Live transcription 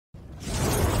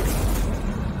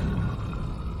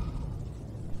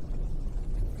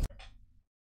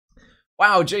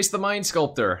Wow, Jace the Mind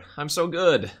Sculptor. I'm so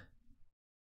good.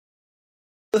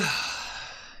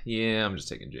 Yeah, I'm just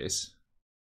taking Jace.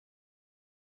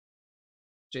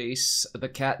 Jace the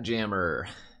Cat Jammer.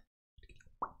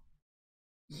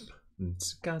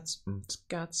 Guts.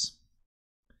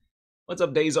 What's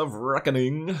up, Days of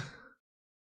Reckoning?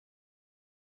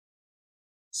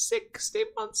 60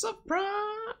 months of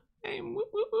prime. Whoop,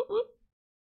 whoop, whoop, whoop.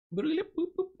 Boop, boop, boop,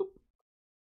 boop.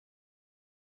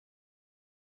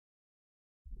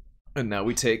 And now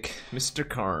we take Mr.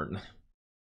 Karn.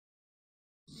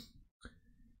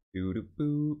 Doo doo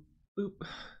boop boop.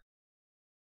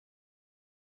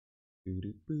 Doo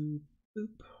doo boop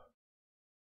boop.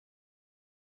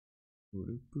 Doo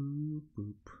doo boop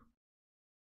boop.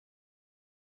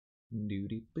 Doo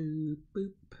doo boop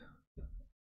boop.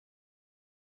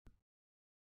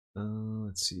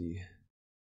 Let's see.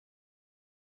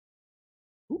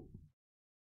 Ooh.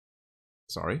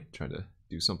 Sorry, trying to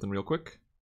do something real quick.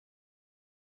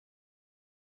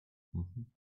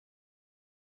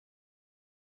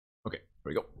 Okay, there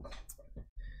we go.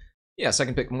 Yeah,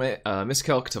 second pick,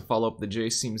 Miscalc to follow up the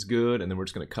Jace seems good, and then we're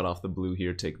just going to cut off the blue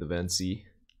here, take the Vency.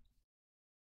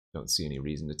 Don't see any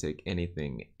reason to take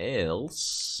anything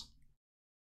else.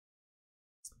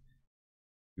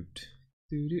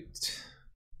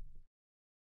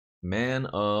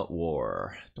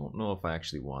 Man-O-War. Don't know if I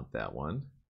actually want that one.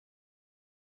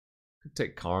 Could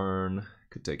take Karn,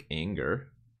 could take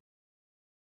Anger.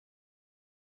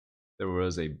 If there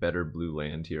was a better blue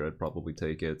land here, I'd probably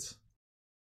take it.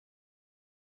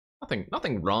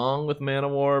 Nothing wrong with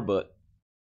Man-O-War, but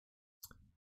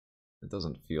it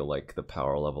doesn't feel like the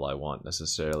power level I want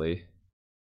necessarily.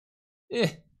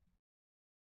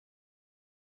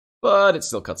 But it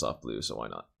still cuts off blue, so why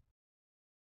not?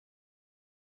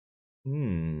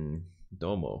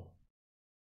 Domo.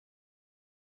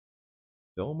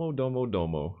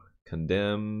 Domo.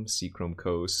 Condemn, Seachrome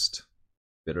Coast,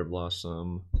 Bitter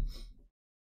Blossom.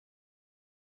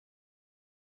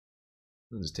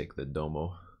 Let's just take the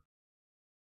Domo.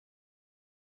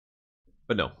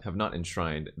 But no, have not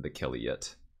enshrined the Kelly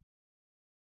yet.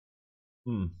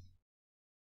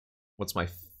 What's my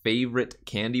favorite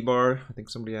candy bar? I think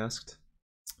somebody asked.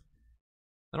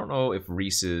 I don't know if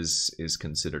Reese's is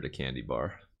considered a candy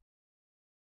bar.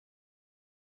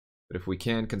 But if we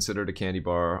can consider it a candy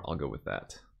bar, I'll go with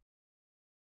that.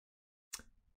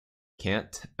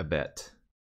 Can't bet.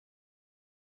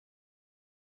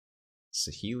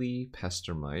 Saheeli,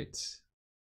 Pestermite.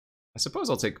 I suppose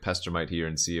I'll take Pestermite here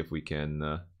and see if we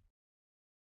can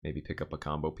maybe pick up a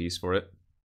combo piece for it.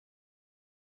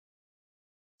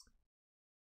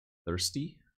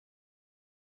 Thirsty?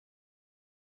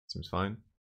 Seems fine.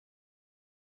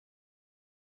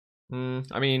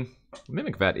 I mean,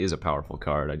 Mimic Vat is a powerful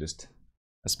card. I just,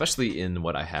 especially in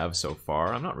what I have so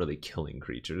far, I'm not really killing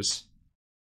creatures.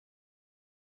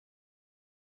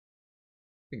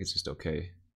 I think it's just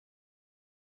okay.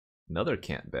 Another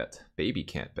can't bet. Baby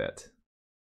can't bet.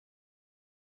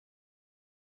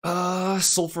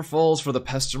 Sulfur Falls for the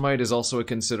Pestermite is also a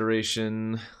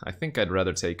consideration. I think I'd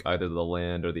rather take either the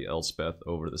land or the Elspeth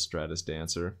over the Stratus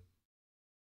Dancer.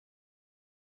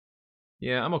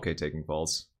 Yeah, I'm okay taking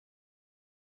Falls.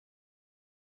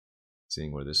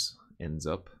 Seeing where this ends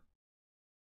up.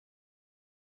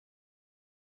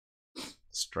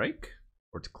 Strike?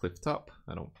 Or to Clifftop?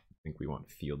 I don't think we want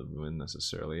Field of Ruin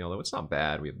necessarily, although it's not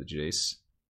bad. We have the Jace.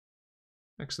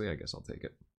 Actually, I guess I'll take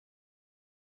it.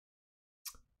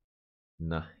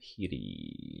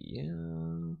 Nahiri,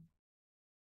 yeah.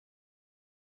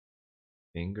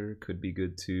 Anger could be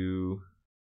good too.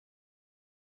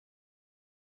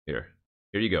 Here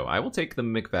you go. I will take the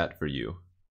McVat for you.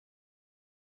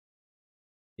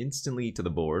 Instantly to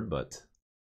the board, but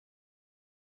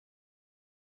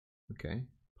okay.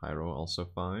 Pyro also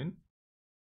fine.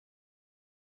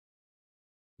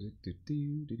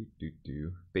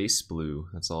 Base blue,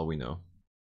 that's all we know.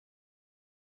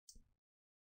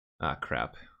 Ah,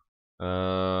 crap.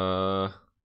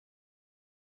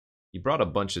 He brought a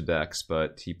bunch of decks,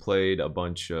 but he played a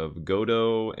bunch of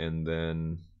Godo and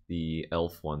then the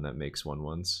elf one that makes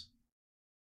 1/1s.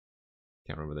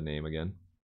 Can't remember the name again.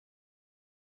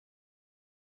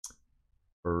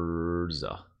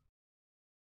 Urza.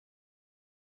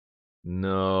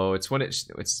 No, it's when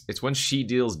it's when she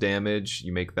deals damage,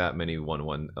 you make that many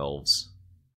 1/1 elves.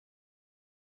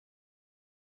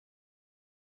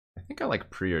 I think I like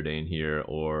Preordain here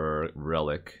or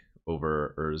Relic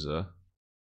over Urza.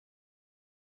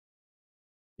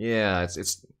 Yeah,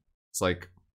 it's like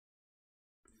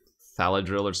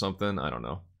Thaladrill or something. I don't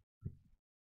know.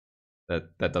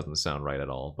 That doesn't sound right at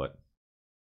all, but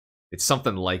it's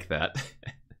something like that.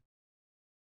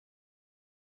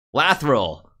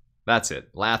 Lathril! That's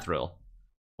it. Lathril.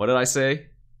 What did I say?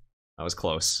 I was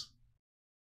close.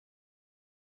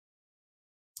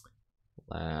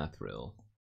 Lathril.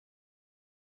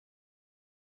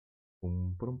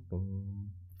 Boom, boom,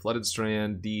 boom. Flooded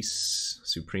Strand, Dees,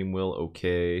 Supreme Will,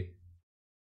 okay.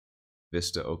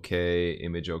 Vista, okay.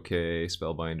 Image, okay.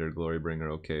 Spellbinder,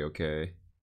 Glorybringer, okay, okay.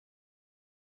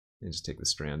 And just take the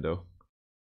Strando.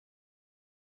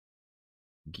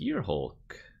 Gear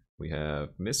Hulk. We have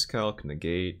Miscalc,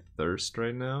 Negate, Thirst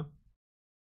right now.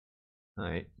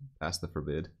 Alright, pass the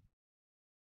Forbid.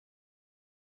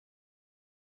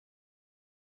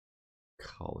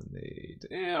 Colonnade.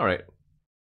 Alright.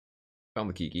 Found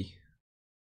the Kiki.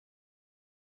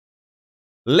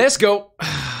 Let's go!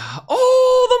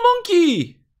 Oh, the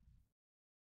monkey!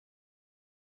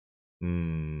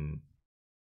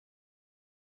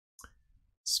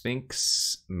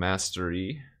 Sphinx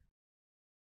Mastery.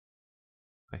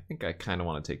 I think I kind of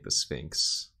want to take the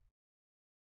Sphinx.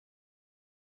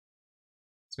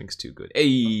 Sphinx too good.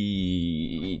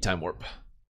 Hey, time warp.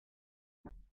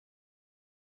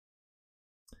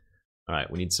 All right,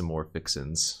 we need some more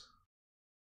fixins.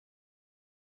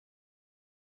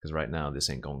 Because right now this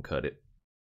ain't gonna cut it.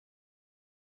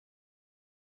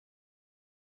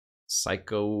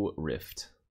 Psycho Rift.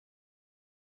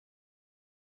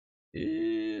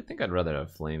 I think I'd rather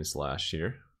have Flame Slash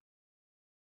here.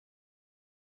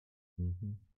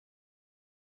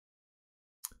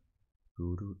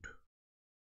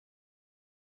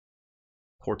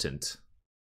 Portent.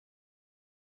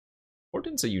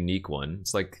 Portent's a unique one.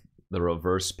 It's like the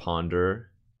reverse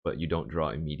Ponder, but you don't draw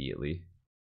immediately.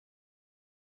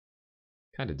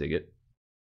 Kinda dig it.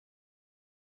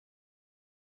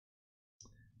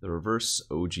 The reverse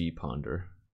OG Ponder.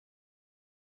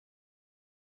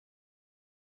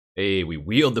 Hey, we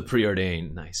wield the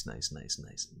Preordain. Nice, nice, nice,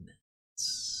 nice,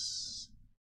 nice.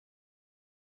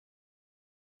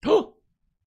 Oh!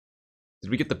 Did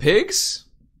we get the pigs?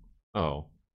 Oh.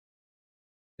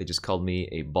 They just called me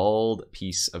a bald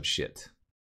piece of shit.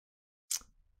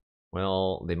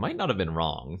 Well, they might not have been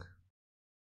wrong.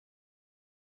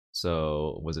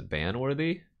 So, was it ban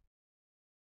worthy?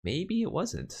 Maybe it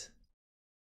wasn't.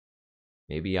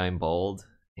 Maybe I'm bald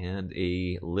and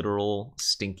a literal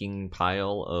stinking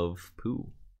pile of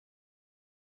poo.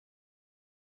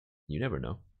 You never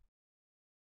know.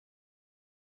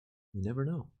 You never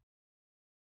know.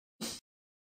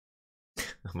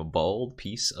 I'm a bald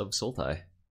piece of Sultai.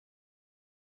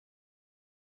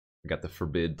 I got the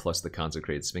Forbid plus the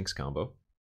Consecrated Sphinx combo.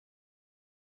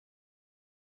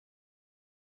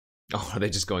 Oh, are they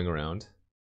just going around?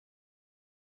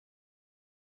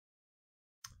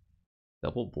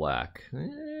 Double black.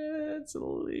 It's a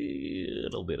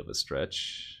little bit of a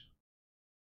stretch.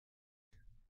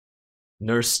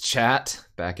 Nurse chat,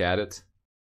 back at it.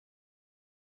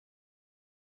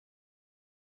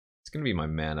 It's gonna be my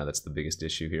mana that's the biggest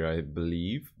issue here, I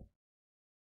believe.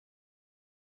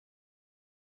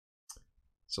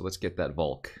 So let's get that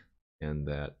Volk and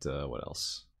that, what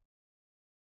else?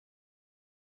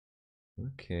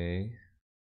 Okay.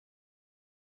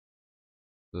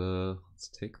 Let's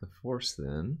take the Force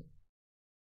then.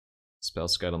 Spell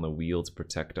Scout on the wheel to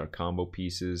protect our combo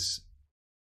pieces.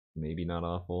 Maybe not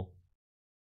awful.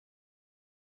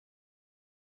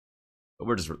 But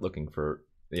we're just looking for,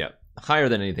 yeah, higher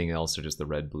than anything else are just the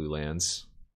red-blue lands.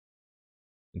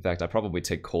 In fact, I probably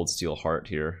take Cold Steel Heart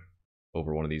here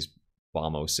over one of these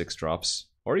Bombo 6-drops.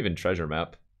 Or even Treasure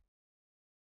Map.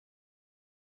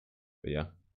 But yeah,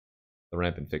 the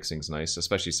Rampant Fixing's nice,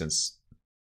 especially since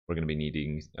we're going to be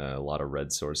needing a lot of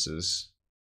red sources.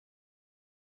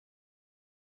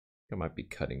 I might be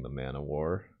cutting the Mana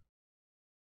War.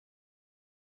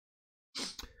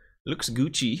 Looks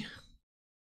Gucci.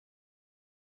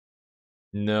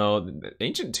 No, the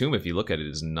Ancient Tomb, if you look at it,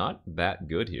 is not that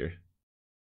good here.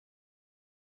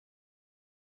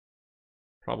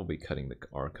 Probably cutting the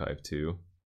Archive too.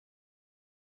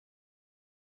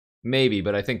 Maybe,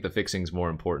 but I think the fixing's more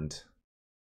important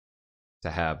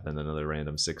to have than another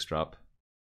random 6-drop.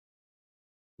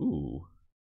 Ooh.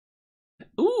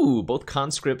 Ooh, both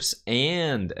Conscripts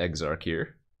and Exarch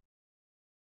here.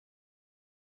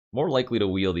 More likely to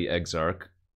wheel the Exarch,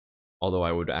 although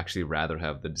I would actually rather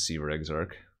have the Deceiver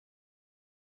Exarch.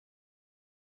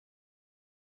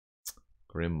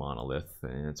 Grim Monolith,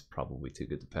 it's probably too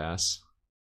good to pass.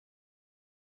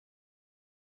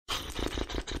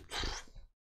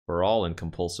 Brawl and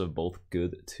Compulsive, both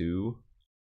good too.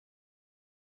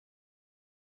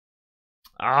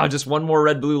 Ah, just one more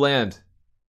red-blue land.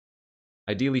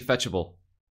 Ideally fetchable.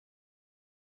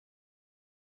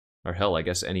 Or hell, I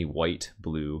guess any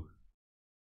white-blue.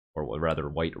 Or rather,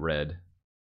 white-red.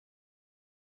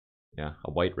 Yeah,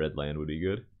 a white-red land would be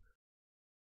good.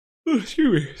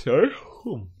 Excuse me, sorry.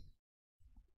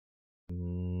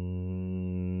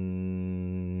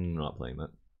 Not playing that.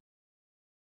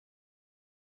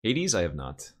 Hades, I have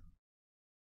not.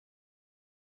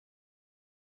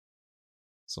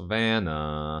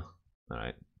 Savannah.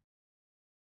 Alright.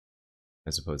 I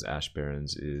suppose Ash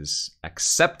Barrens is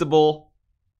acceptable,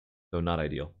 though not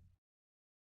ideal.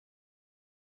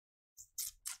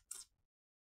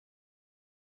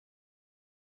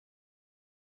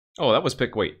 Oh, that was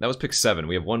pick, wait, that was pick 7.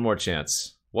 We have one more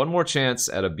chance. One more chance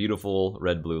at a beautiful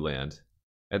red-blue land.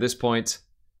 At this point,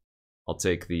 I'll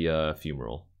take the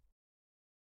Fumarole.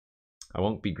 I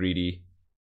won't be greedy.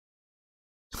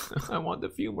 I want the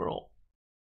Fumarole.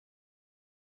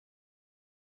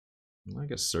 I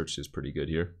guess Search is pretty good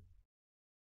here.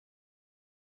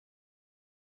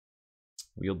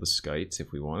 Wield the Skite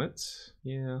if we want it.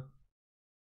 Yeah.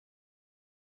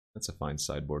 That's a fine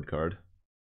sideboard card.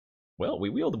 Well, we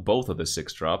wield both of the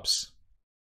 6-drops.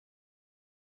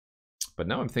 But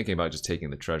now I'm thinking about just taking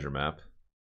the treasure map.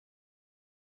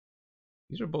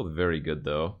 These are both very good,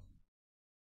 though.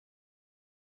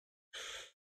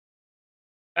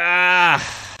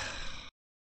 Ah!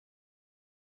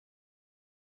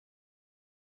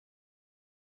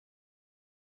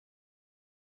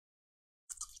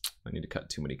 I need to cut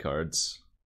too many cards.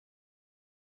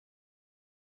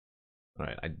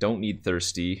 Alright, I don't need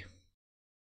Thirsty.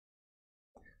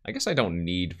 I guess I don't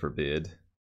need Forbid.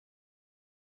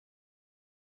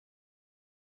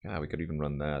 God, we could even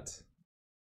run that.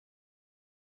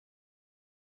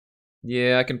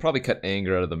 Yeah, I can probably cut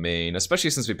Anger out of the main,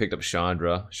 especially since we picked up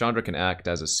Chandra. Chandra can act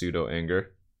as a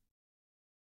pseudo-Anger.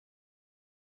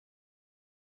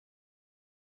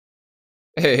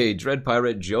 Hey, Dread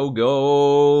Pirate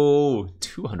Jogo!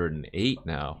 208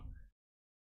 now.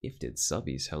 Gifted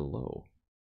subbies, hello.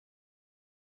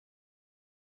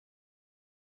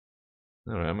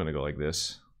 Alright, I'm gonna go like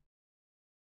this.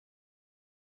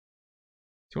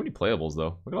 Too many playables,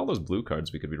 though. Look at all those blue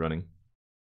cards we could be running.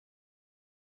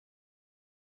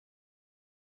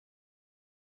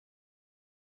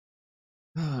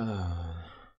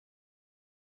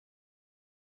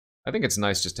 I think it's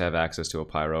nice just to have access to a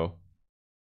Pyro.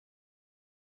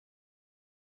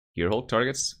 Gearhulk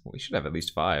targets? We should have at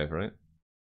least 5, right?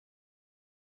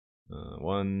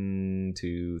 1,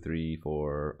 2, 3,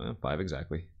 4, 5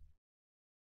 exactly.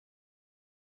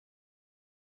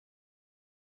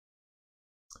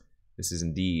 This is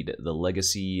indeed the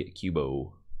Legacy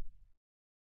Cubo.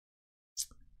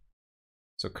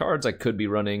 So cards I could be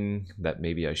running that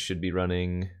maybe I should be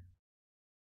running.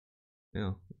 You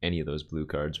know, any of those blue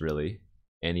cards, really.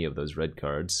 Any of those red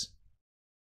cards.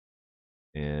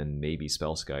 And maybe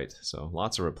Spellskite. So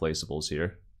lots of replaceables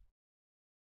here.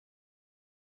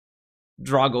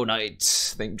 Drago Knight.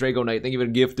 Drago Knight, thank you for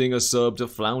gifting a sub to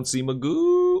Flouncy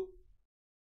Magoo.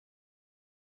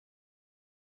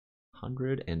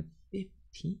 115.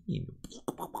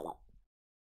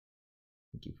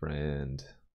 Thank you, friend.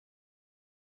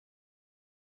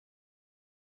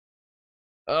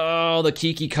 Oh, the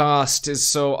Kiki cost is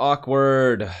so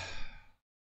awkward.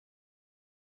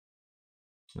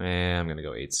 I'm gonna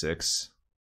go 8-6.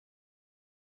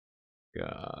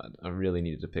 God, I really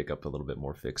needed to pick up a little bit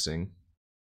more fixing.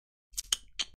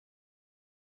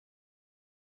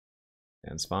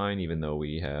 And it's fine, even though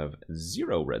we have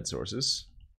 0 red sources.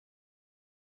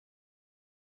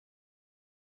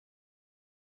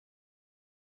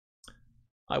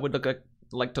 I would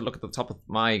like to look at the top of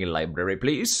my library,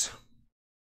 please.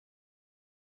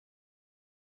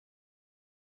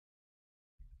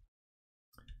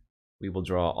 We will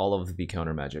draw all of the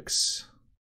counter magics.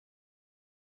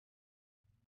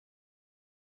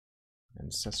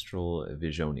 Ancestral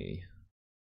Visioni.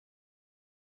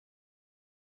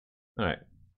 Alright.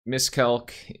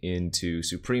 Miscalc into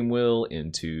Supreme Will,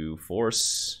 into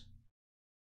Force,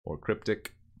 or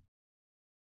Cryptic.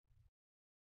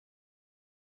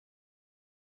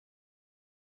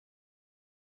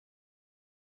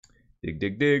 Dig,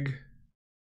 dig, dig.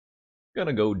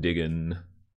 Gonna go diggin'.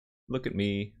 Look at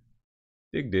me.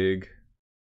 Dig, dig.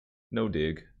 No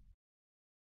dig.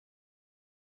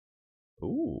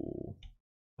 Ooh.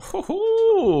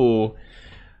 Ho-ho!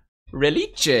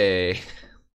 Relice!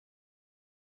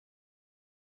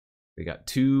 They got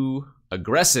too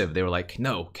aggressive. They were like,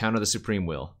 no, counter the Supreme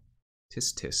Will.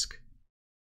 Tisk tisk.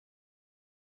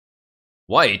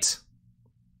 White?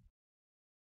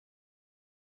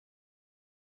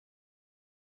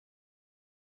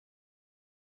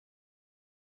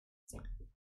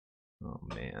 Oh,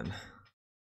 man.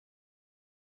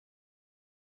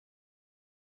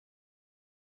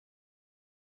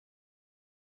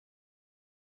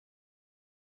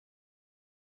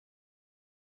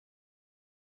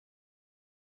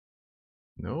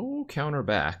 No counter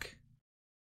back.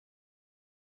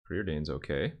 Preordain's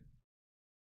okay.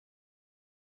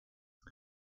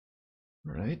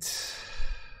 All right.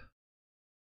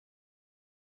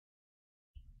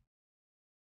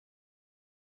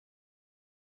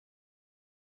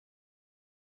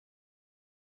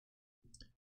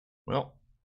 Well,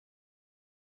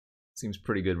 seems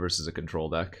pretty good versus a control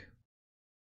deck.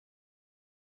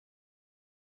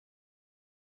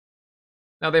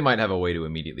 Now they might have a way to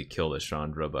immediately kill the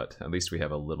Chandra, but at least we have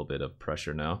a little bit of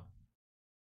pressure now.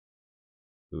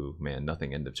 Ooh, man,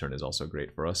 nothing end of turn is also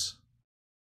great for us.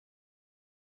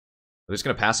 Are they just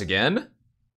gonna pass again? If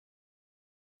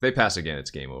they pass again,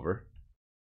 it's game over.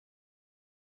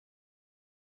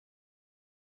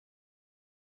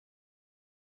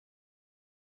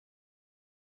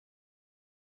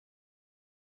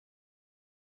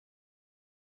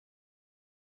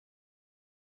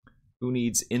 Who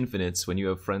needs infinites when you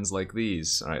have friends like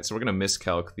these? Alright, so we're gonna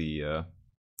miscalc the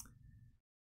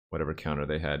whatever counter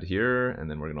they had here, and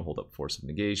then we're gonna hold up Force of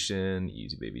Negation,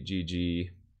 easy baby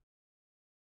GG.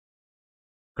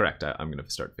 Correct, I'm gonna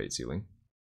start Fate Sealing.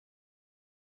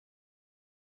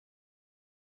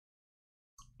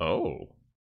 Oh.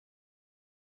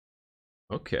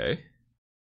 Okay.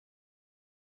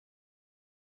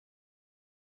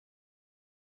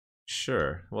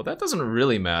 Sure. Well, that doesn't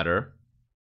really matter.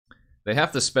 They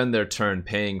have to spend their turn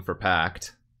paying for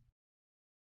Pact.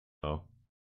 Oh.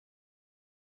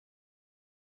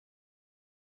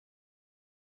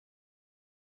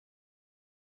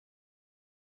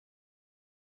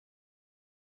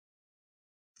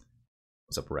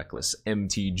 What's up, Reckless?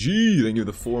 MTG, thank you for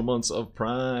the 4 months of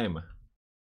Prime.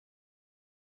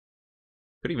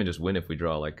 Could even just win if we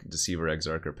draw, like, Deceiver,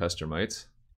 Exarch, or Pestermite.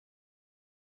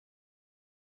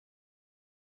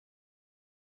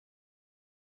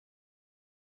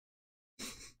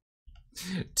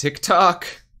 Tick-tock!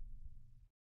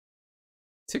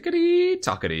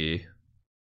 Tickety-tockety.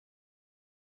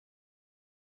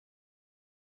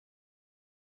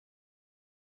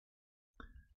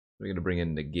 We're gonna bring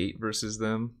in Negate versus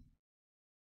them.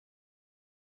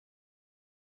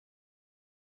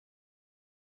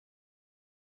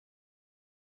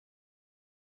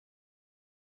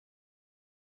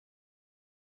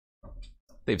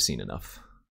 They've seen enough.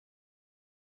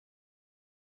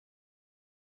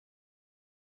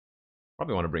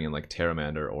 Probably want to bring in like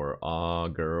Terramander or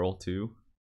Girl too.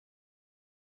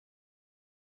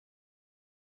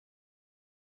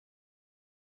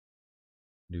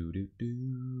 Do do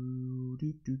do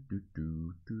do do do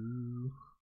do do.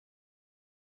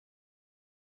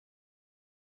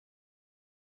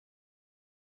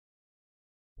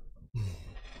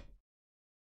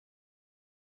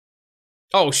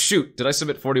 Oh shoot! Did I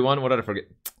submit 41? What did I forget?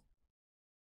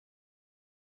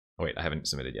 Oh wait, I haven't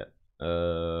submitted yet.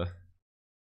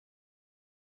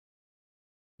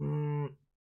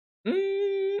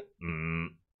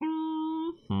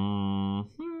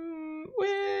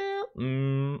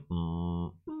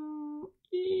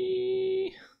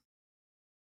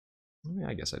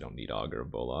 I guess I don't need Augur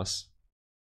of Bolas.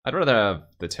 I'd rather have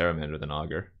the Terramander than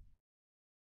Augur.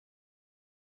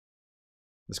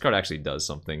 This card actually does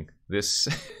something. This...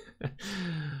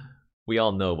 we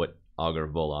all know what Augur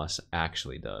of Bolas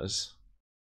actually does,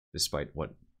 despite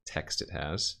what text it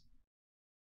has.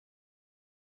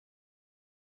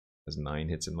 Has 9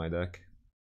 hits in my deck.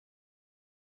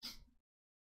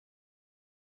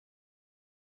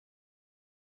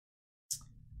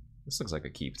 This looks like a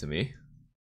keep to me.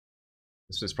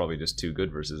 This is probably just too good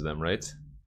versus them, right?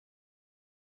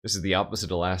 This is the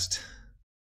opposite of last.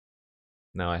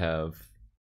 Now I have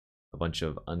a bunch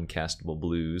of uncastable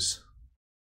blues.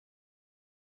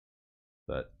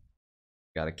 But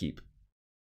gotta keep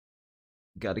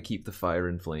the fire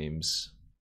and flames.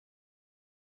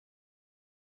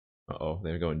 Uh-oh,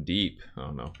 they're going deep.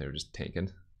 Oh no, they were just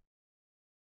tanking.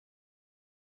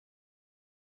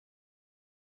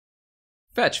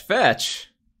 Fetch, fetch!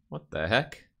 What the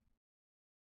heck?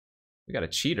 We got a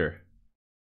cheater.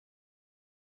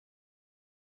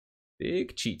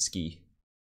 Big cheat ski.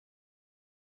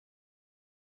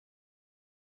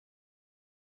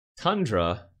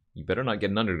 Tundra? You better not get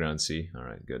an Underground Sea.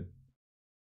 Alright, good.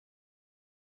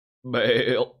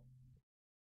 Bail.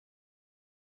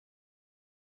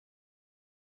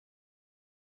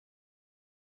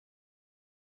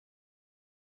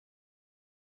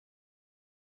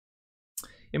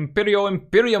 Imperio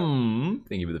Imperium!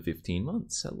 Thank you for the 15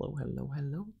 months. Hello, hello,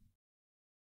 hello.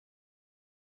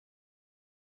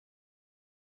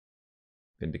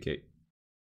 Vindicate.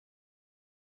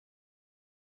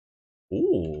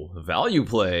 Ooh, value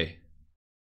play.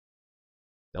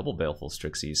 Double Baleful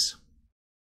Strixes.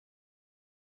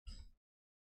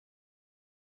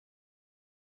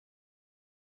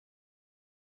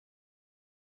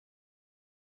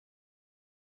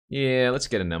 Yeah, let's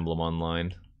get an emblem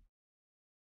online.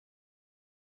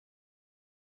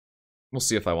 We'll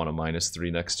see if I want a -3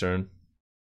 next turn.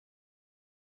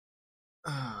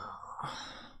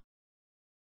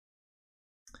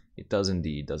 It does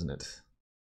indeed, doesn't it?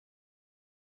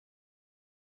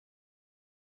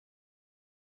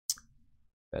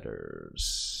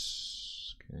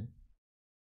 Betters. Okay.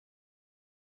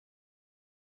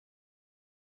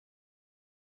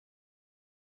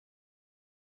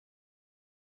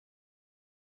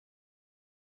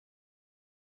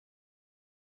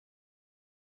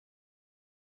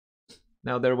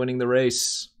 Now they're winning the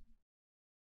race.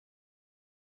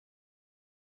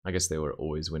 I guess they were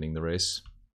always winning the race.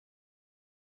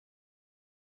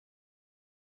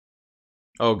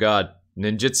 Oh god.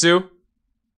 Ninjutsu?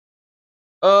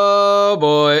 Oh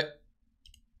boy.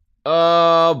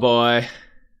 Oh boy.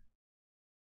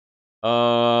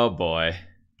 Oh boy.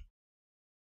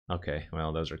 Okay,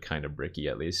 well, those are kind of bricky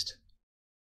at least.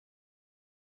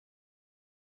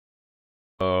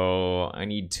 Oh, I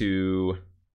need to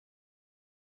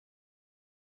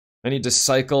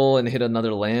cycle and hit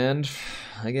another land,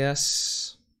 I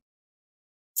guess.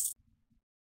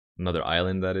 Another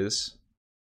island, that is.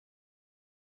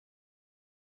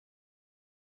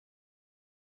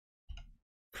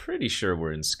 Pretty sure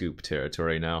we're in scoop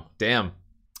territory now. Damn.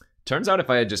 Turns out if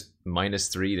I had just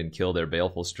 -3'd and kill their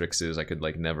Baleful Strixes, I could,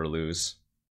 like, never lose.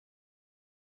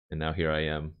 And now here I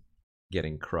am,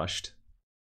 getting crushed.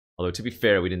 Although, to be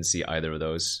fair, we didn't see either of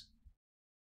those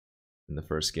in the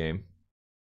first game.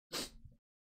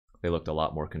 They looked a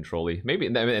lot more control-y. Maybe,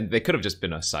 and they could have just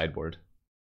been a sideboard.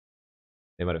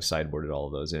 They might have sideboarded all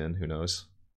of those in, who knows.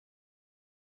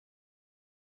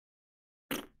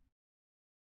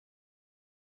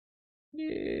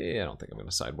 Yeah, I don't think I'm going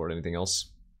to sideboard anything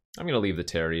else. I'm going to leave the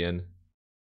Terry in. I'm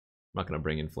not going to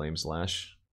bring in Flame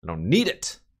Slash. I don't need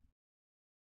it!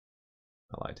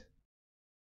 I lied.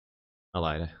 I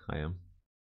lied, I am.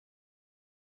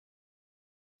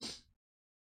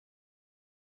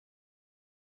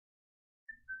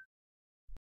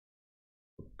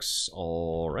 Looks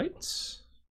alright.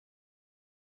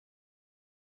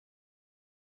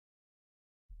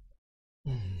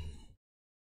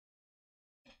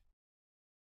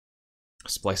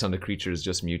 Splice onto creatures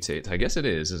just mutate. I guess it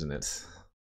is, isn't it?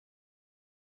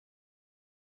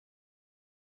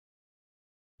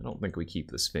 I don't think we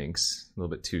keep the Sphinx. A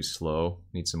little bit too slow.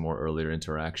 Need some more earlier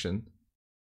interaction.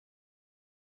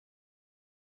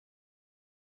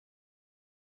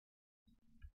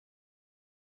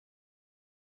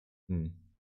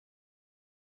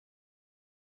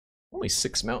 Only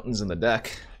 6 mountains in the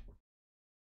deck.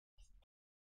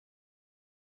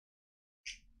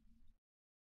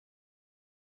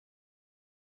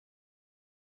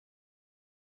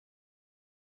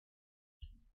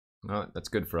 Oh, that's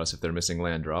good for us if they're missing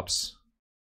land drops.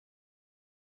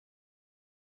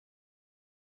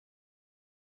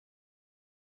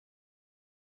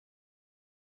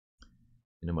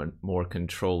 In a more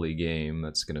control-y game,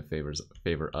 that's going to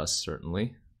favor us,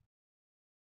 certainly.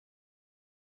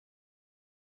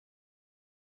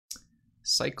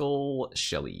 Cycle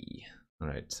Shelly.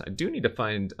 Alright, I do need to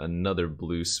find another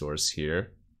blue source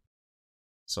here.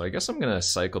 So I guess I'm going to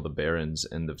cycle the Barrens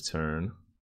end of turn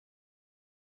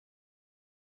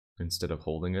instead of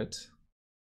holding it.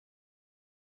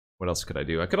 What else could I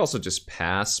do? I could also just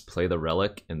pass, play the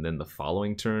Relic, and then the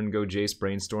following turn go Jace,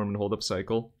 Brainstorm, and hold up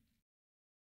Cycle.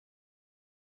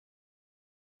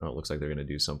 Oh, it looks like they're going to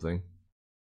do something.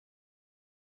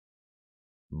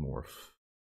 Morph.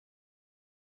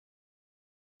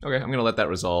 Okay, I'm going to let that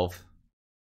resolve.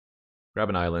 Grab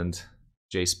an island.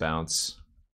 Jace bounce.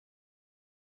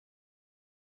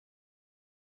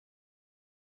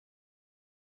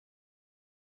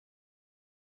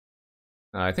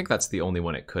 I think that's the only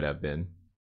one it could have been.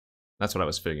 That's what I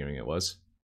was figuring it was.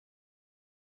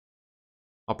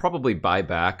 I'll probably buy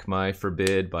back my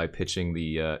Forbid by pitching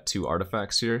the 2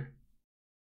 artifacts here.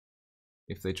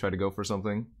 If they try to go for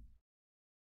something.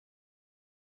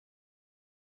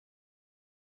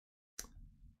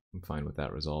 I'm fine with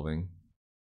that resolving.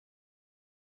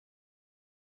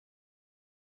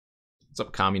 What's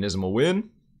up, Communism will win?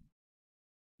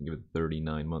 Give it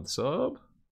 39-month sub.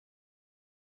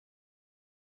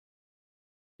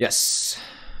 Yes.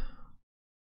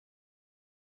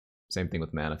 Same thing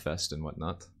with Manifest and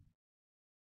whatnot.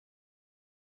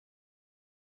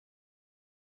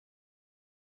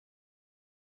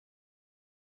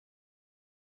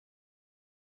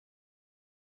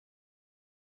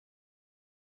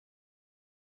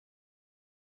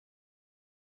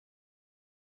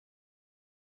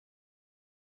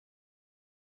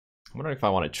 I'm wondering if I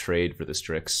want to trade for the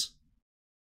Strix.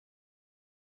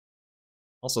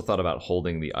 Also thought about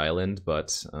holding the island,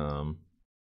 but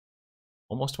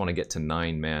almost want to get to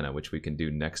 9 mana, which we can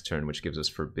do next turn, which gives us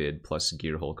Forbid plus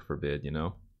Gear Hulk Forbid, you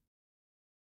know?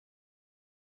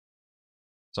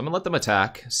 So I'm going to let them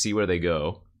attack, see where they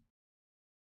go.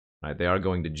 Alright, they are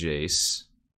going to Jace.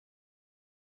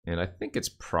 And I think it's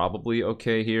probably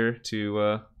okay here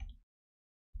to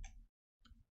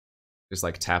just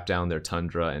like tap down their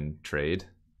Tundra and trade.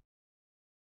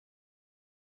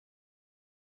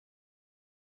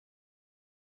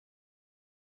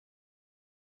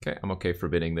 Okay, I'm okay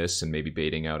forbidding this and maybe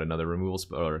baiting out another removal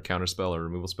spell or counter spell or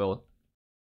removal spell.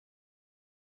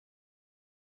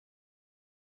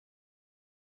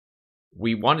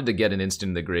 We wanted to get an instant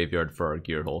in the graveyard for our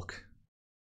Gear Hulk.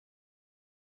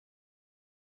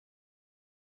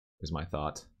 Is my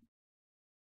thought.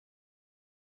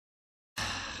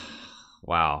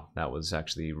 Wow, that was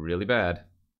actually really bad.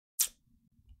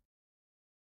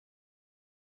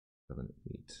 7,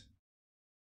 8.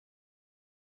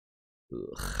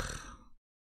 Ugh.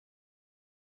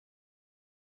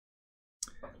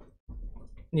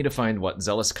 Need to find what,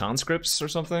 Zealous Conscripts or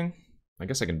something? I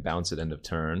guess I can bounce at end of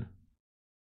turn.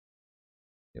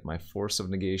 Get my Force of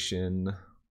Negation.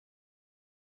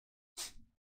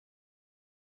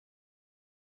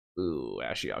 Ooh,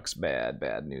 Ashiok's bad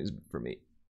news for me.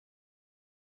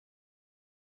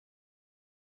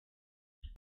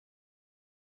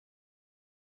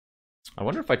 I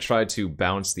wonder if I try to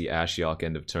bounce the Ashiok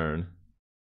end of turn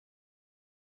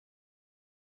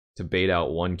to bait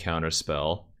out one counter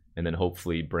spell, and then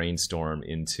hopefully brainstorm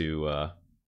into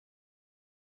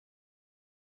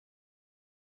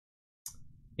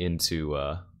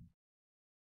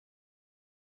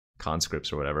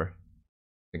conscripts or whatever.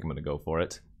 I think I'm gonna go for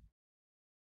it.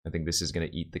 I think this is gonna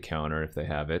eat the counter if they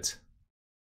have it.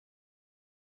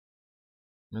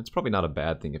 And it's probably not a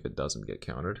bad thing if it doesn't get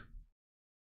countered.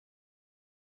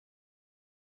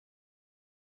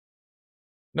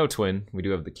 No twin. We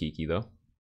do have the Kiki though.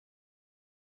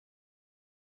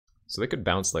 So they could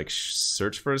bounce like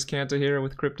Search for his Kanta here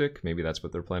with Cryptic. Maybe that's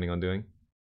what they're planning on doing.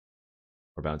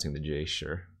 Or bouncing the Jace,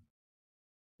 sure.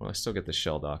 Well, I still get the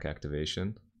Shelldock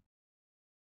activation.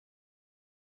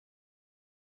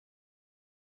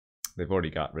 They've already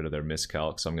got rid of their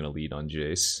miscalc, so I'm going to lead on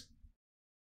Jace.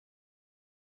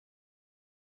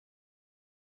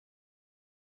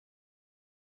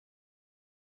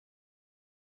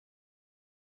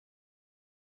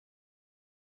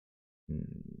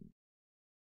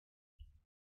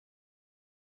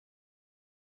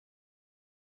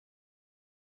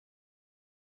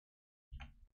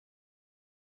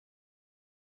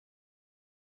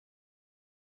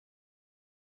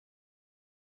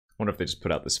 I wonder if they just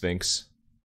put out the Sphinx.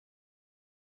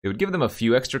 It would give them a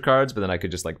few extra cards, but then I could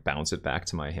just like bounce it back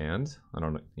to my hand. I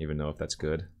don't even know if that's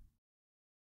good.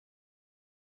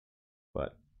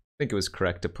 But I think it was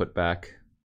correct to put back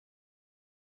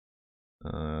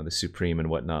the Supreme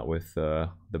and whatnot with the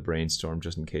Brainstorm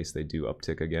just in case they do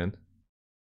uptick again.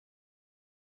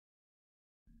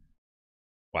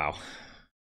 Wow.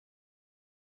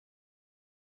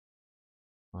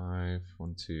 5,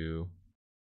 1, 2.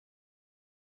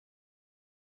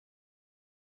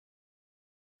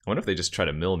 I wonder if they just try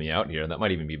to mill me out here. That might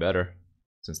even be better,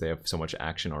 since they have so much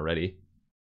action already.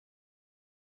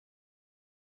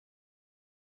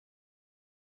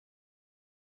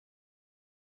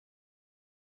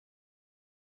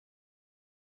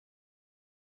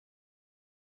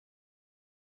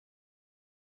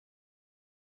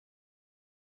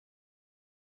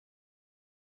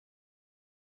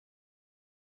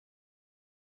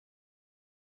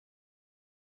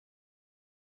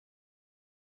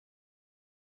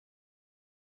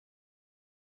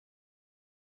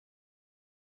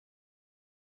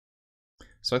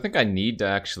 So I think I need to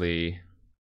actually...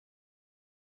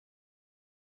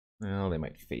 Well, they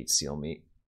might Fate Seal me.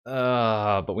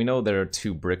 But we know there are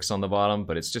 2 bricks on the bottom,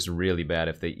 but it's just really bad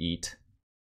if they eat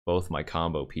both my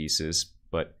combo pieces.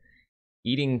 But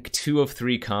eating 2 of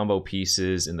 3 combo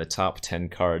pieces in the top 10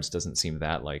 cards doesn't seem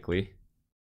that likely.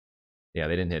 Yeah,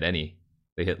 they didn't hit any.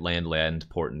 They hit land,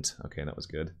 portent. Okay, that was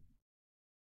good.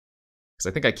 Because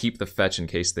I think I keep the fetch in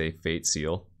case they Fate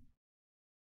Seal.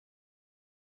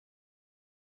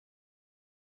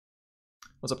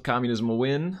 What's up, Communism will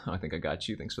win? I think I got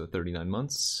you. Thanks for the 39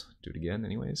 months. Do it again,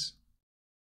 anyways.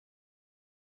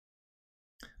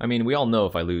 I mean, we all know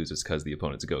if I lose, it's because the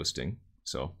opponent's ghosting.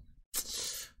 So,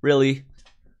 really,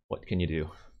 what can you do?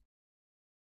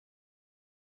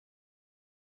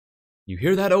 You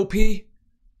hear that, OP? I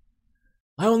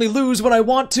only lose when I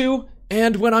want to,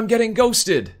 and when I'm getting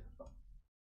ghosted.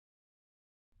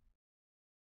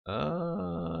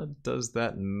 Does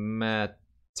that matter?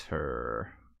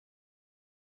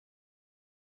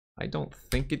 I don't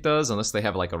think it does, unless they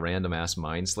have like a random ass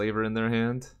Mindslaver in their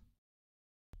hand.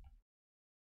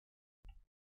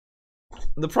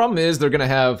 The problem is they're gonna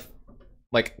have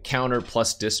like counter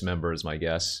plus dismember is my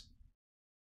guess.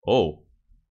 Oh.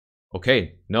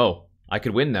 Okay, no. I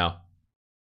could win now.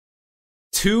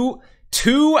 Two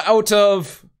out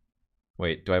of...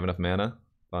 Wait, do I have enough mana?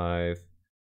 5.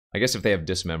 I guess if they have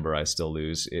dismember, I still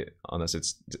lose. Unless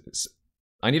it's...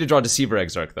 I need to draw Deceiver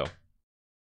Exarch, though.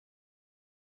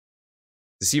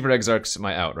 Deceiver Exarch's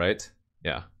my out, right?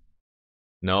 Yeah.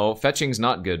 No, fetching's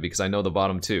not good because I know the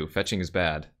bottom two. Fetching is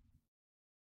bad.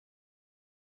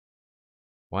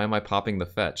 Why am I popping the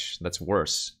fetch? That's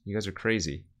worse. You guys are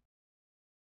crazy.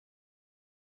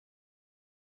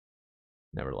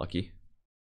 Never lucky.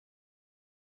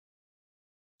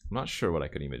 I'm not sure what I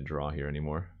could even draw here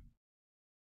anymore.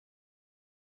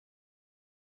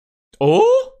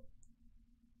 Oh!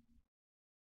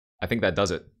 I think that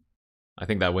does it. I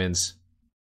think that wins.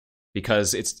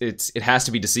 Because it has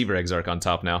to be Deceiver Exarch on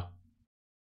top now.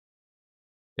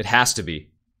 It has to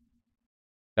be.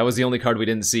 That was the only card we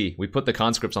didn't see. We put the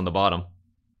conscripts on the bottom.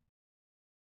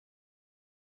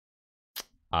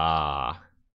 Ah.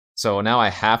 So now I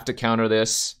have to counter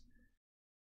this.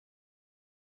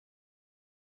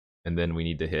 And then we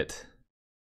need to hit.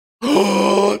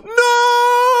 Oh,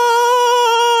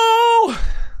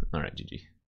 no! Alright, GG.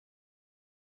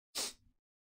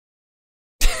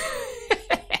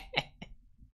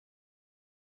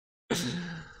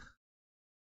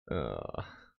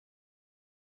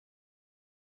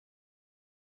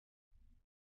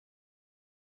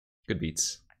 Good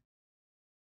beats.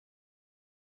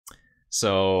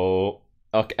 So,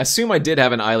 okay, assume I did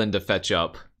have an island to fetch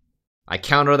up. I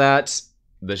counter that.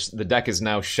 The deck is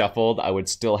now shuffled. I would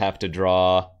still have to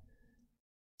draw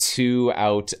 2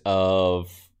 out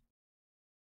of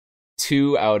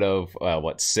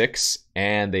what, 6?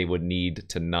 And they would need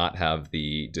to not have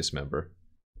the Dismember.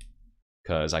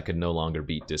 Because I could no longer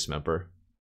beat Dismember.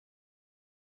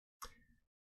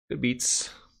 Good beats.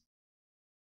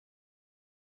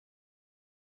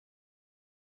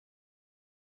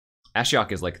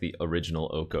 Ashiok is like the original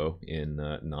Oko in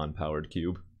non-powered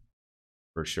cube.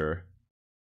 For sure.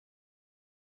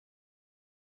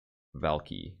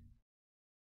 Valky.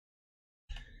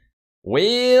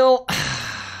 Well,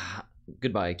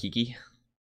 goodbye, Kiki.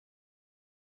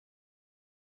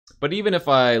 But even if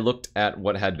I looked at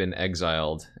what had been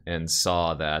exiled and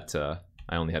saw that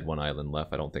I only had 1 island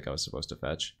left, I don't think I was supposed to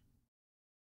fetch.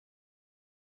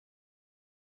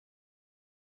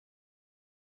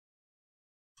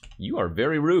 You are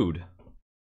very rude.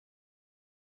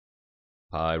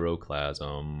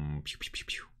 Pyroclasm. Pew, pew, pew,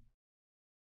 pew.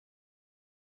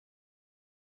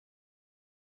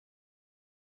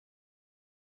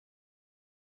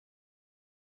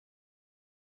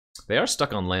 They are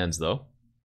stuck on lands, though.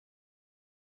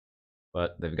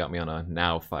 But they've got me on a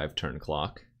now 5-turn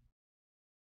clock.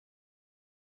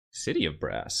 City of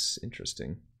Brass.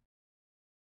 Interesting.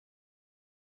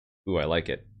 Ooh, I like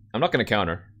it. I'm not going to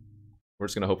counter. We're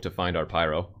just going to hope to find our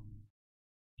Pyro.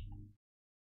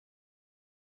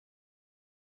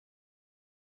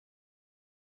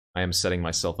 I am setting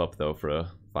myself up, though, for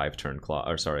a 5-turn clock.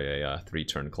 Or, sorry, a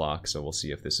 3-turn clock. So we'll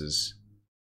see if this is...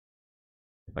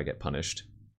 if I get punished.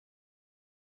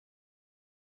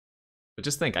 But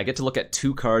just think, I get to look at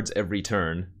 2 cards every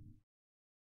turn.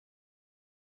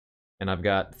 And I've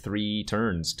got 3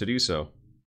 turns to do so.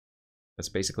 That's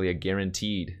basically a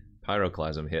guaranteed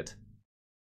Pyroclasm hit.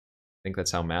 I think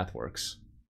that's how math works.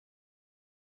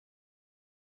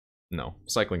 No,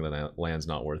 cycling the land's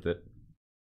not worth it.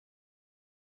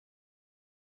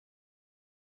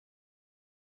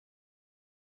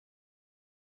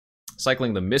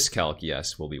 Cycling the miscalc,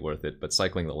 yes, will be worth it, but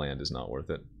cycling the land is not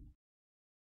worth it.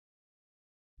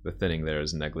 The thinning there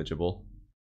is negligible.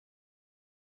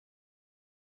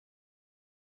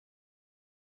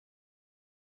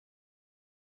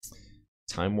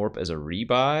 Time Warp as a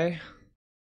rebuy?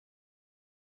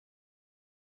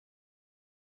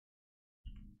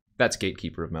 That's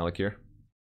Gatekeeper of Malakir.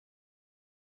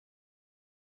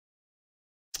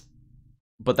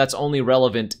 But that's only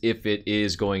relevant if it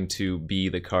is going to be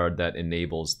the card that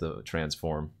enables the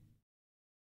transform.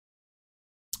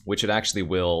 Which it actually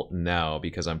will now,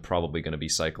 because I'm probably going to be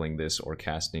cycling this or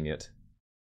casting it.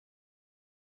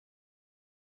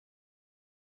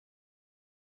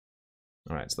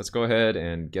 Alright, so let's go ahead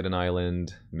and get an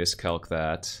island, miscalc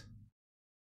that.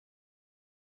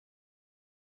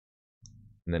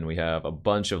 And then we have a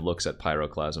bunch of looks at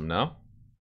Pyroclasm now.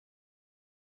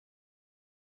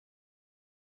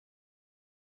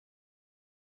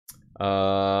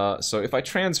 So if I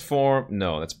transform...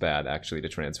 No, that's bad, actually, to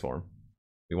transform.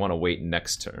 We want to wait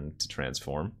next turn to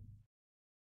transform.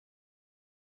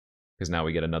 Because now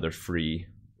we get another free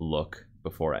look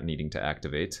before needing to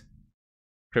activate.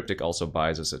 Cryptic also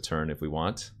buys us a turn if we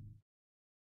want.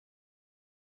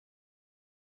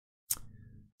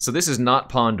 So this is not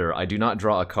Ponder. I do not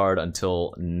draw a card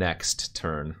until next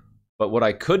turn. But what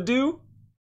I could do,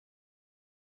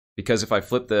 because if I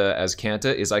flip the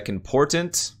Azcanta, is I can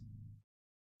Portent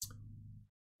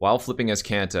while flipping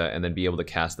Azcanta and then be able to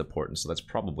cast the Portent. So that's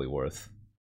probably worth.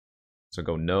 So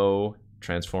go no,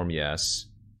 transform yes.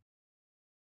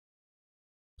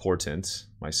 Portent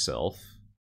myself.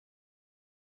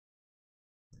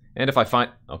 And if I find...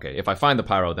 Okay, if I find the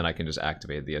Pyro, then I can just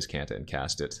activate the Azcanta and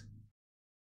cast it.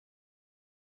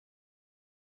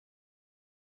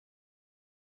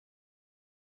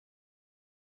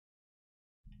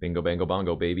 Bingo, bango,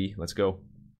 bongo, baby. Let's go.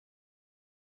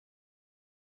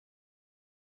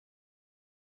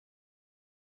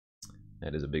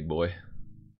 That is a big boy.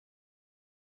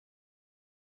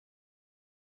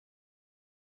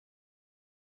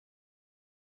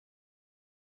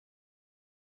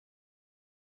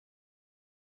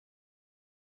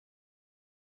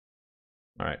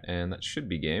 Alright, and that should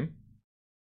be game.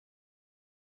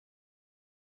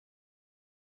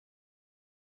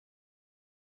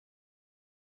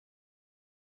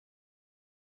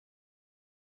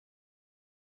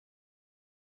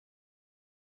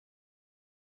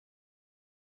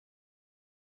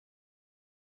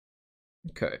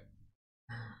 Okay.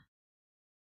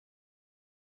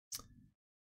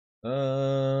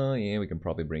 Yeah, we can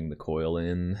probably bring the coil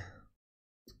in.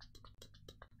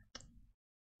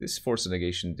 This Force of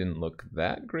Negation didn't look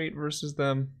that great versus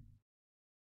them.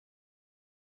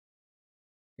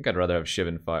 I think I'd rather have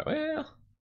Shivan Fire. Well,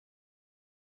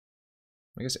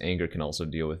 I guess Anger can also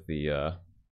deal with the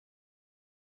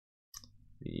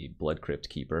Blood Crypt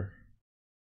Keeper.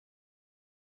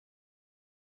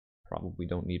 Probably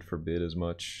don't need Forbid as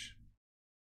much.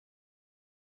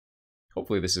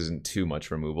 Hopefully this isn't too much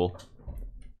removal.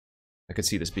 I could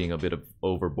see this being a bit of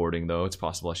overboarding though. It's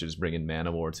possible I should just bring in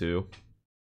Mana War too.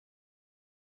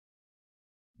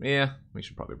 Yeah, we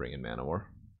should probably bring in Mana War.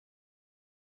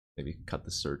 Maybe cut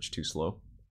the search too slow.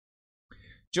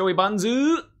 Joey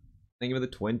Banzu! Thank you for the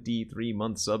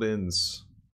 23-month sub-ins.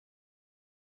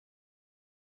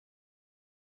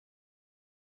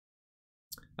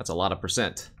 That's a lot of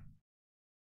percent.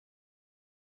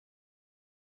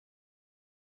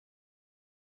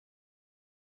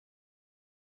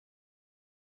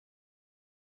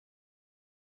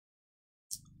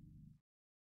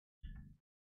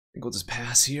 I think we'll just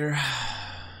pass here. If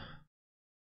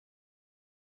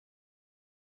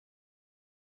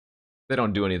they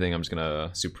don't do anything, I'm just gonna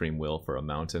Supreme Will for a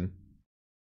mountain.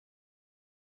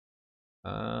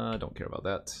 Don't care about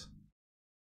that.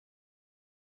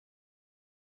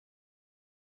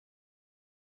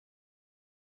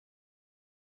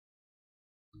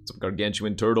 What's up,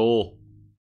 Gargantuan Turtle?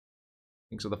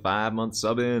 Thanks for the 5-month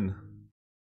sub in.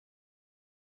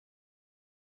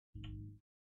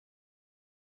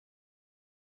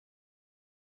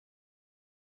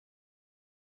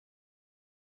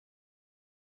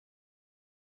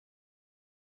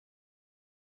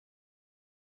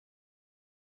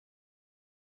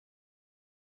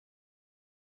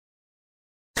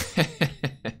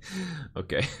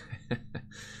 Okay.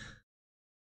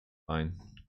 Fine.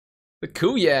 The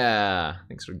Kuya!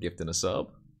 Thanks for gifting a sub.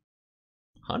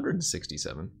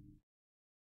 167.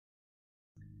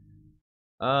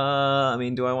 I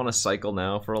mean, do I want to cycle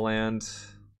now for a land?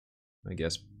 I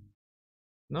guess.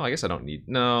 No, I guess I don't need...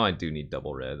 No, I do need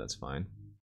double red. That's fine.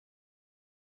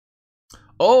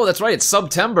 Oh, that's right. It's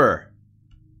September.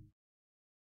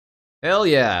 Hell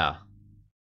yeah.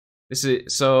 This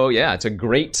is... So, yeah, it's a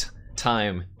great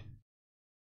time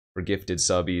for gifted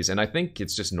subbies. And I think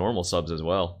it's just normal subs as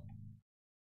well.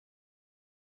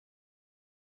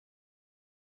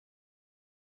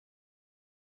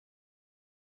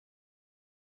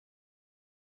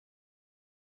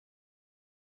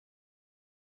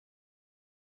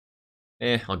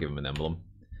 I'll give him an emblem.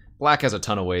 Black has a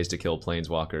ton of ways to kill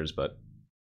planeswalkers, but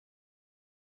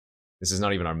this is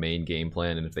not even our main game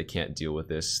plan, and if they can't deal with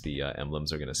this, the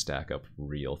emblems are going to stack up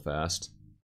real fast.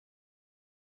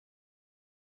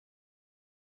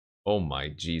 Oh my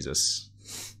Jesus.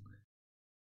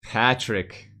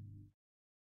 Patrick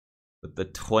with the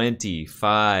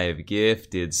 25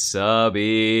 gifted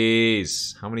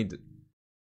subbies. How many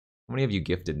have you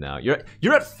gifted now?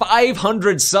 You're at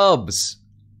 500 subs.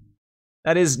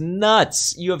 That is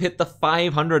nuts! You have hit the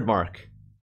 500 mark.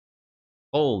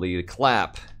 Holy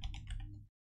clap.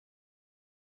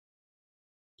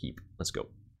 Let's go.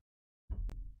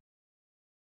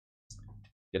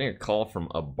 Getting a call from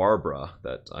a Barbara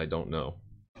that I don't know.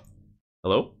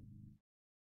 Hello?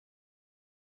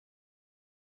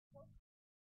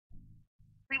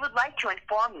 We would like to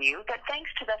inform you that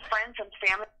thanks to the friends and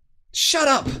family... Shut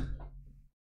up!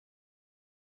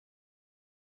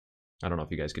 I don't know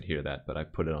if you guys could hear that, but I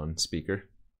put it on speaker.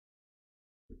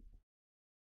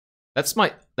 That's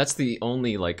the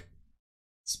only, like,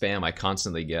 spam I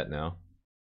constantly get now.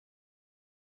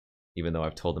 Even though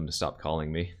I've told them to stop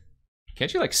calling me.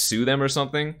 Can't you, like, sue them or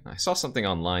something? I saw something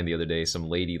online the other day, some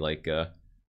lady, like,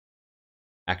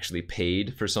 actually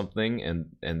paid for something and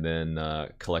then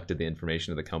collected the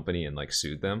information of the company and, like,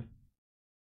 sued them.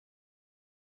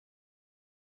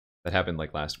 That happened,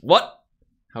 like, last... What?!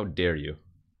 How dare you,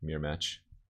 mirror match.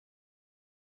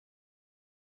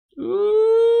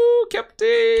 Ooh, kept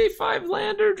a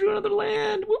 5-lander, drew another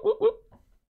land. Whoop, whoop, whoop.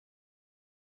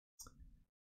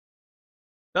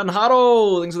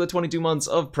 Dunhado, thanks for the 22 months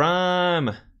of Prime.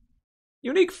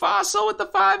 Unique Fossil with the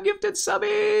 5 gifted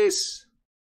subbies.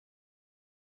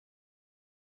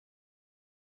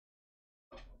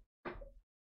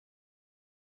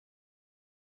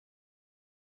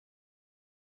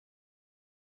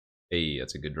 Hey,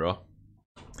 that's a good draw.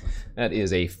 That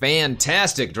is a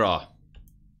fantastic draw.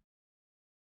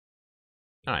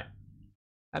 Alright.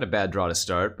 Had a bad draw to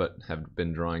start, but have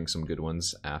been drawing some good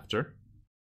ones after.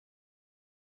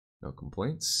 No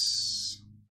complaints.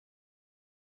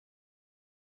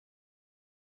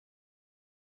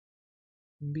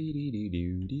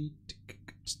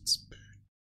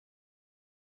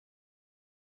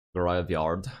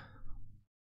 Graveyard.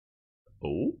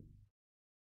 Oh?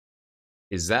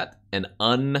 Is that an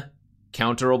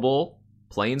uncounterable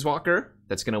planeswalker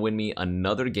that's gonna win me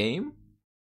another game?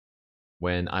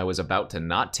 When I was about to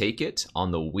not take it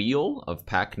on the wheel of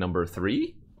pack number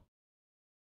 3?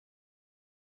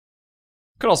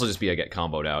 Could also just be I get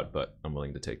comboed out, but I'm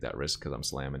willing to take that risk because I'm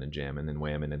slamming and jamming and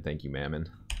whamming and thank you, Mammon.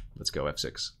 Let's go,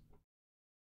 F6.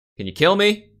 Can you kill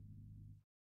me?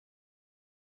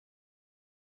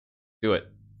 Do it.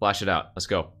 Flash it out. Let's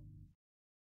go.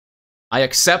 I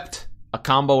accept a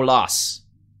combo loss.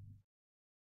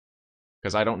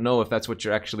 Because I don't know if that's what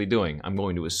you're actually doing. I'm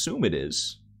going to assume it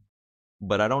is,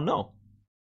 but I don't know.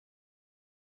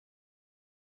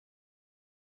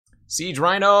 Siege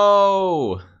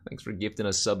Rhino! Thanks for gifting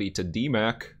a subby to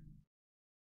D-Mac.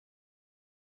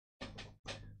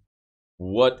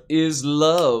 What is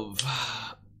love?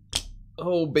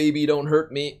 Oh, baby, don't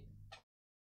hurt me.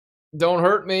 Don't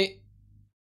hurt me.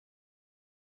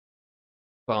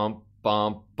 Bump,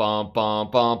 bump, bump,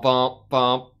 bump, bump, bump,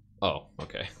 bump. Oh,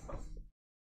 okay.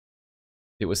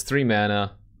 It was 3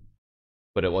 mana,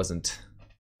 but it wasn't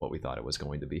what we thought it was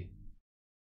going to be.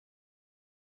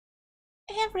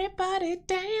 Everybody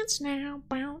dance now.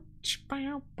 Bounce,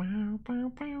 bounce, bounce,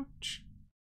 bounce, bounce.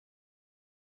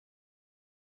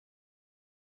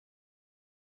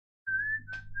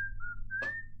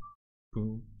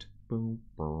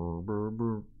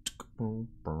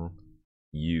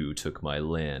 You took my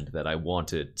land that I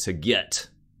wanted to get.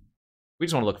 We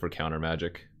just want to look for counter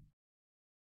magic.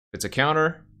 If it's a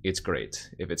counter, it's great.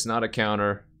 If it's not a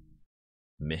counter,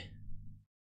 meh.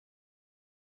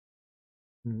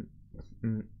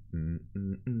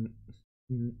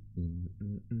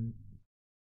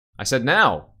 I said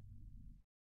now.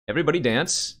 Everybody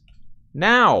dance.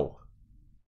 Now.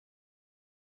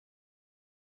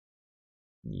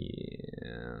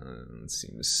 Yeah,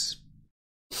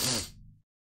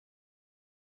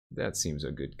 that seems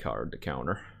a good card to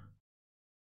counter.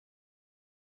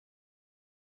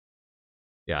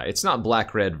 Yeah, it's not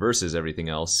black-red versus everything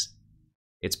else.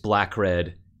 It's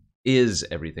black-red is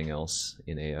everything else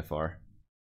in AFR.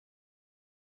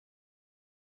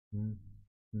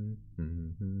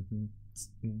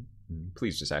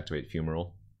 Please just activate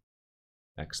Fumarole.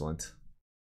 Excellent.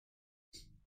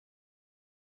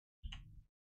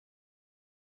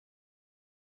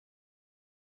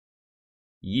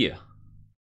 Yeah.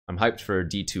 I'm hyped for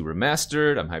D2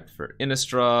 Remastered, I'm hyped for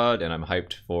Innistrad, and I'm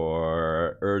hyped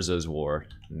for Urza's War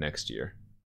next year.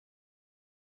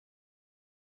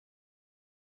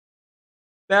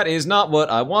 That is not what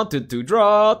I wanted to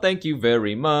draw. Thank you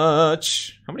very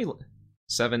much. How many?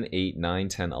 7, 8, 9,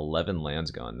 10, 11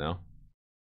 lands gone now.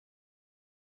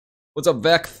 What's up,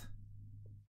 Vect?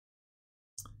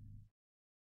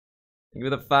 Thank you for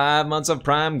the 5 months of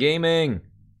Prime Gaming.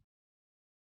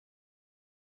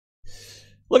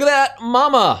 Look at that,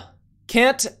 mama!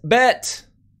 Can't bet!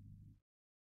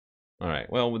 Alright,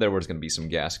 well, there was gonna be some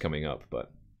gas coming up,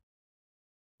 but...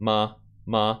 Ma,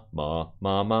 ma, ma,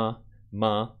 ma, ma,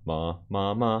 ma, ma,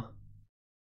 ma, ma.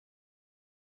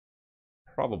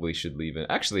 probably should leave it.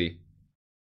 Actually,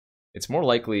 it's more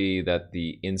likely that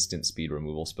the instant speed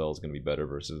removal spell is going to be better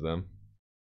versus them.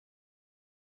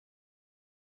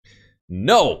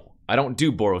 No! I don't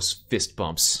do Boros fist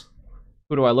bumps.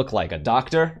 Who do I look like? A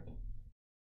doctor?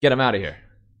 Get him out of here.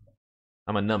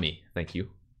 I'm a nummy, thank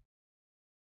you.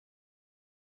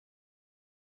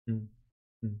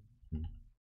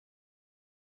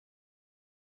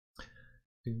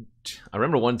 I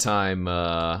remember one time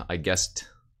I guessed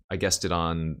it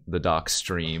on the doc's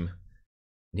stream.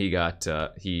 He had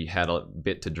a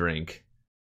bit to drink,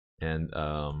 and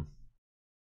I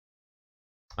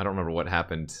don't remember what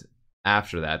happened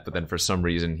after that. But then for some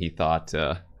reason he thought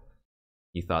that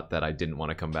I didn't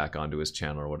want to come back onto his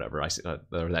channel or whatever.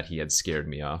 Or that he had scared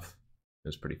me off. It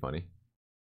was pretty funny.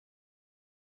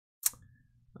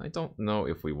 I don't know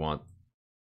if we want.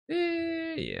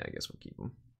 Yeah, I guess we'll keep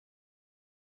him.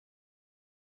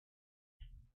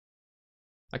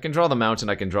 I can draw the mountain.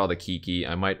 I can draw the Kiki.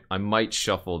 I might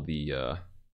shuffle the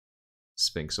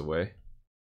sphinx away.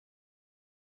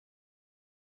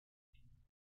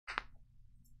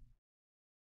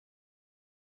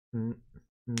 Well,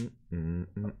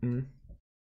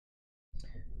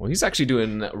 he's actually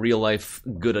doing real life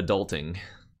good adulting.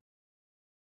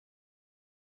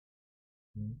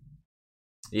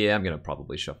 Yeah, I'm gonna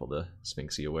probably shuffle the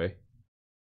sphinxy away.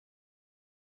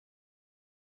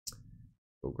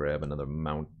 Go grab another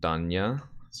Mountaina.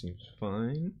 Seems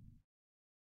fine.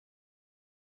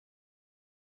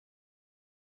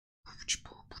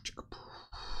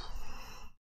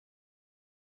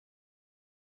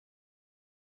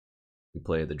 We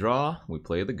play the draw, we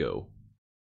play the go.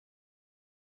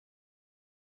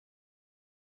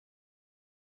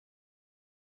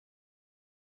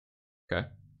 Okay.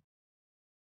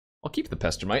 I'll keep the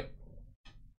Pestermite.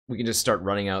 We can just start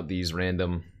running out these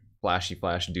random flashy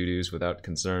flash doo-doos without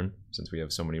concern, since we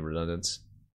have so many redundants.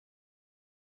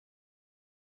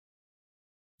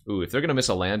 Ooh, if they're gonna miss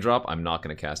a land drop, I'm not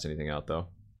gonna cast anything out though.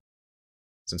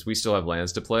 Since we still have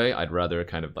lands to play, I'd rather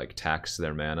kind of like tax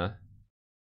their mana.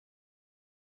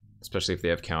 Especially if they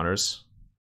have counters.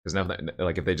 Because now,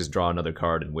 like, if they just draw another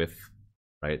card and whiff,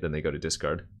 right, then they go to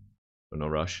discard. So no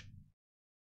rush.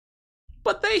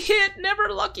 But they hit! Never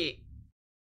lucky!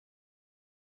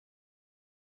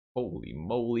 Holy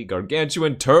moly,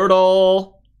 gargantuan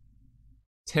turtle!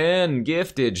 10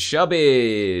 gifted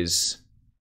shubbies!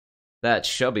 That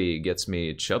shubby gets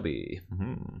me chubby.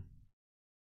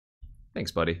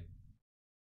 Thanks, buddy.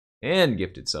 And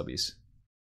gifted subbies.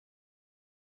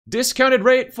 Discounted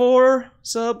rate for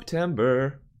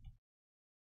September.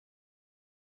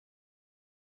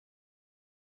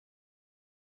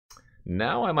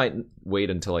 Now I might wait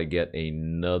until I get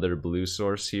another blue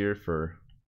source here for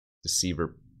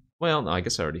Deceiver. Well, no, I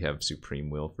guess I already have Supreme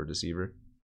Will for Deceiver.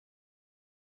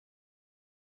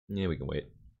 Yeah, we can wait.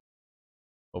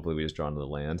 Hopefully we just draw another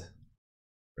land.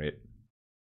 Great.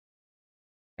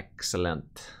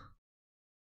 Excellent.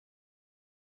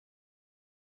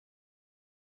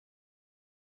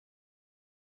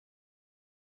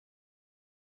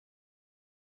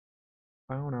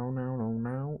 I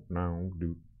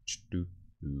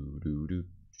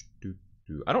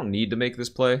don't need to make this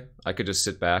play. I could just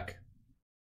sit back.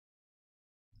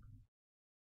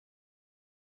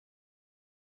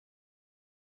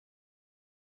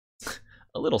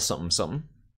 A little something something.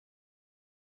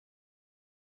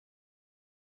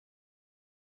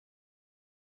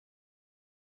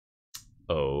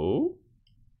 Oh?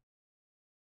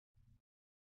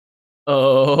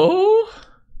 Oh?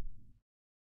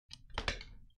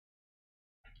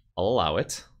 I'll allow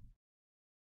it.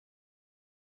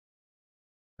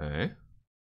 Okay.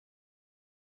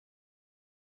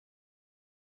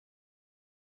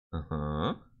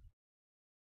 Uh-huh.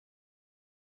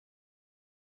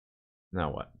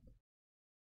 Now what?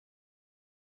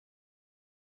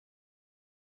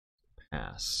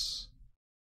 Pass.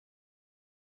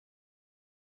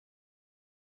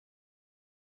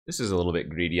 This is a little bit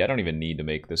greedy. I don't even need to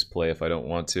make this play if I don't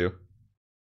want to.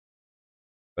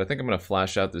 But I think I'm going to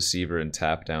flash out Deceiver and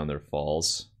tap down their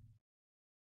falls.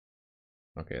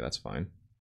 Okay, that's fine.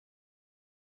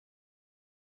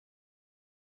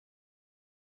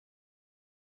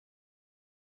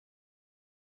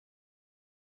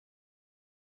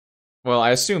 Well,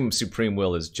 I assume Supreme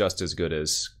Will is just as good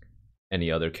as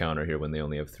any other counter here when they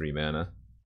only have 3 mana.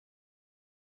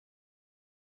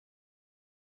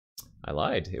 I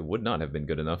lied. It would not have been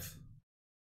good enough.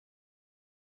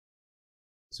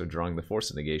 So drawing the Force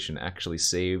of Negation actually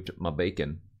saved my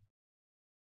bacon.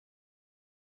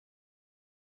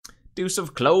 Deuce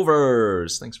of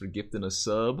Clovers! Thanks for gifting a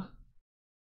sub.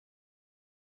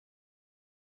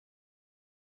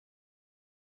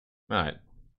 Alright.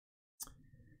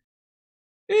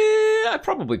 I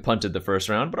probably punted the first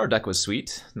round, but our deck was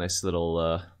sweet. Nice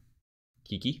little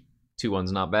Kiki.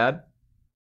 2-1's not bad.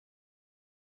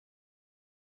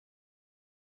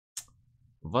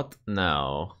 What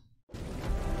now?